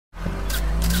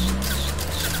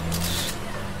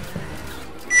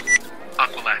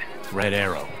Red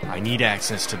Arrow, I need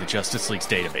access to the Justice League's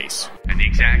database. And the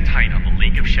exact height of the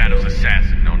League of Shadows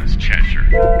assassin known as Cheshire.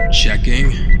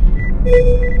 Checking.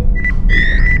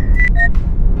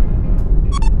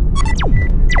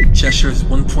 Cheshire is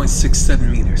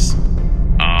 1.67 meters.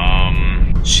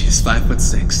 She is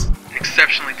 5'6".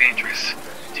 Exceptionally dangerous.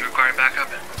 Do you require backup?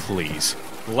 Please.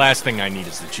 The last thing I need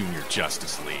is the Junior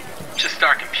Justice League. Just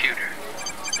start computer.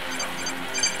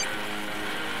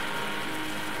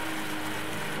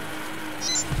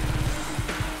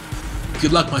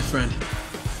 Good luck, my friend.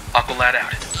 Aqulad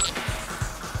out.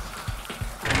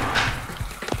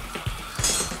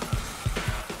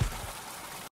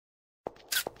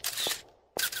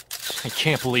 I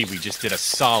can't believe we just did a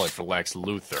solid for Lex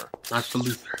Luthor. Not for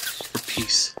Luthor, for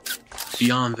peace.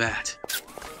 Beyond that,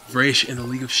 Vraish and the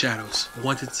League of Shadows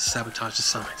wanted to sabotage the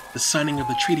summit. The signing of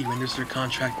the treaty renders their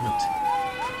contract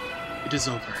moot. It is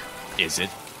over. Is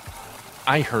it?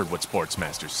 I heard what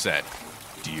Sportsmaster said.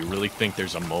 Do you really think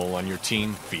there's a mole on your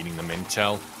team feeding them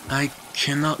intel? I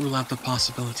cannot rule out the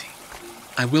possibility.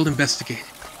 I will investigate,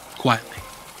 quietly.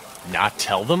 Not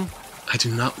tell them? I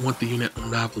do not want the unit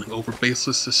unraveling over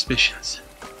baseless suspicions.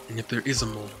 And if there is a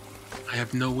mole, I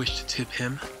have no wish to tip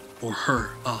him or her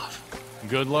off.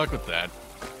 Good luck with that.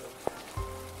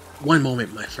 One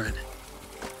moment, my friend.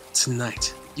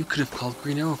 Tonight, you could have called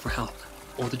Green Arrow for help,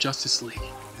 or the Justice League.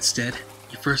 Instead,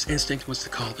 your first instinct was to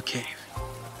call the cave.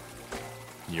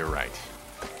 You're right.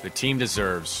 The team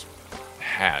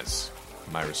has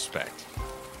my respect.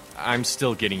 I'm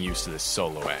still getting used to this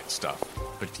solo act stuff,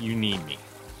 but you need me.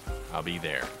 I'll be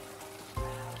there.